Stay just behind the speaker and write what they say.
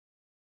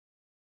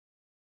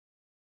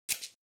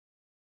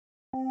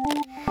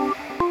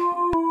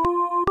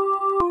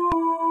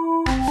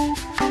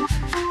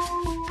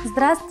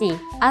Здрасти,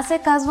 аз се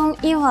казвам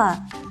Ива.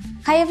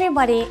 Hi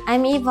everybody,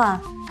 I'm Eva.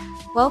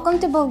 Welcome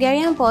to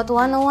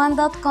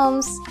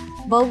BulgarianPod101.com's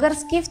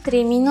Български в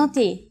 3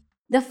 минути,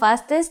 the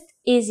fastest,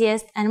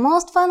 easiest and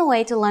most fun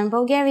way to learn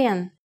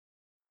Bulgarian.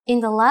 In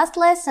the last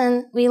lesson,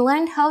 we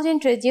learned how to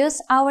introduce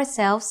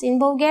ourselves in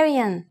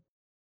Bulgarian.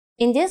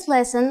 In this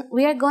lesson,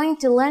 we are going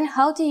to learn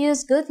how to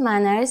use good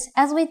manners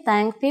as we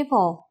thank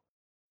people.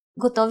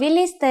 Готови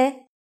ли сте?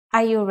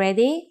 Are you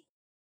ready?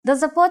 Да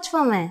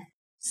започваме!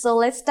 So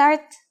let's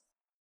start!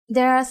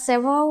 There are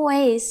several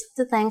ways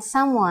to thank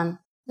someone.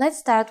 Let's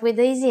start with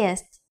the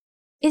easiest.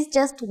 It's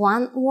just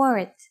one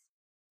word.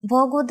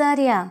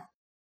 Благодаря.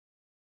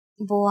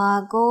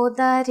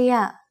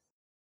 Благодаря.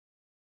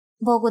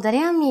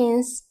 Благодаря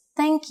means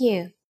thank you.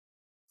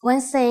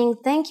 When saying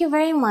thank you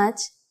very much,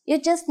 you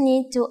just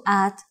need to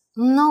add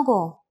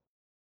много.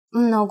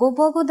 Много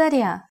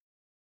благодаря.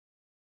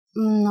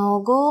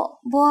 Много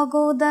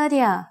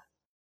благодаря.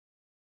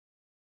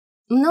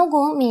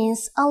 Много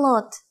means a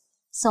lot.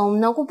 So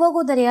много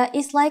благодаря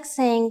is like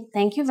saying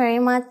thank you very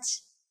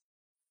much.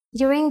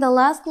 During the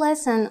last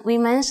lesson, we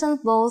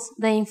mentioned both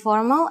the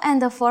informal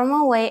and the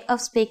formal way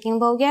of speaking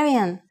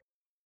Bulgarian.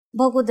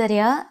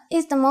 Благодаря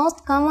is the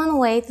most common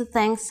way to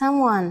thank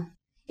someone.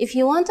 If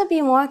you want to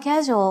be more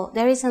casual,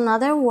 there is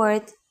another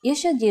word you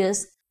should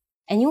use,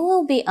 and you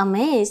will be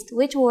amazed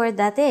which word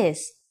that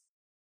is.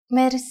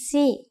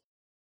 Merci.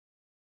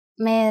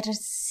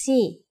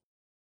 Merci.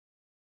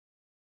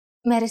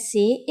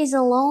 Merci is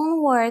a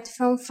loan word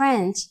from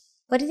French,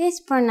 but it is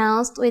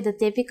pronounced with the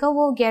typical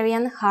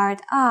Bulgarian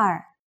hard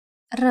R.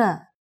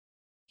 R.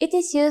 It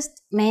is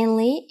used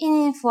mainly in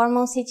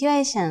informal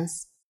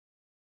situations.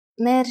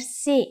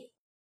 Merci.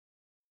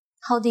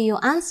 How do you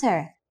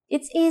answer?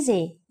 It's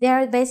easy.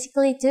 There are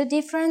basically two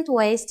different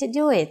ways to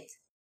do it.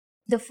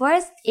 The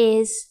first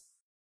is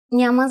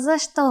няма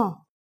защо.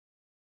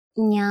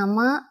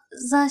 Няма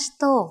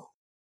защо.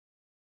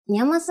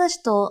 Няма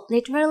защо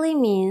literally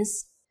means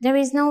there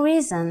is no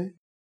reason,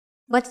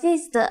 but it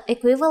is the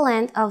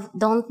equivalent of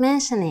don't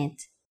mention it.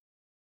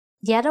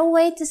 The other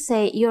way to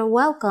say you're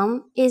welcome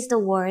is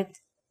the word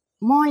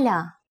моля.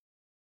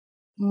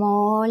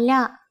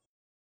 Моля.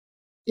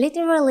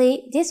 Literally,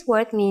 this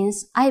word means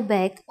I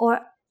beg or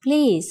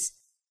please,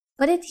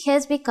 but it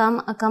has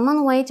become a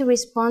common way to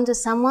respond to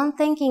someone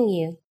thanking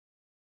you.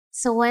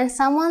 So when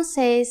someone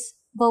says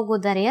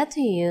благодаря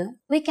to you,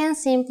 we can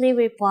simply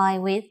reply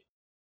with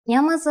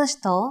няма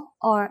защо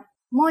or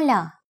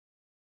моля.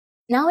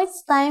 Now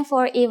it's time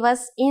for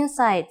Eva's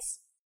insights.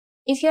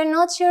 If you're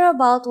not sure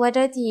about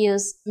whether to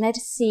use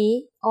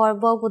merci or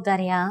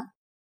благодаря,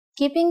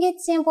 keeping it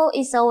simple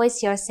is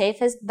always your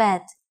safest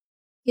bet.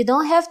 You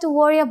don't have to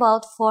worry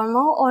about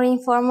formal or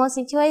informal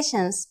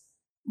situations.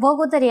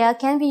 Благодаря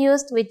can be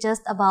used with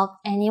just about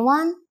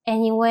anyone,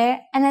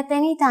 anywhere, and at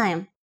any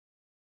time.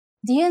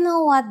 Do you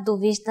know what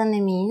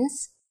довиждане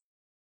means?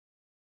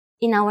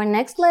 In our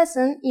next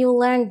lesson, you'll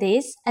learn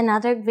this and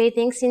other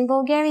greetings in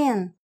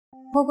Bulgarian.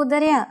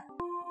 Благодаря!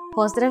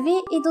 Поздрави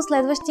и до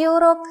следващия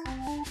урок!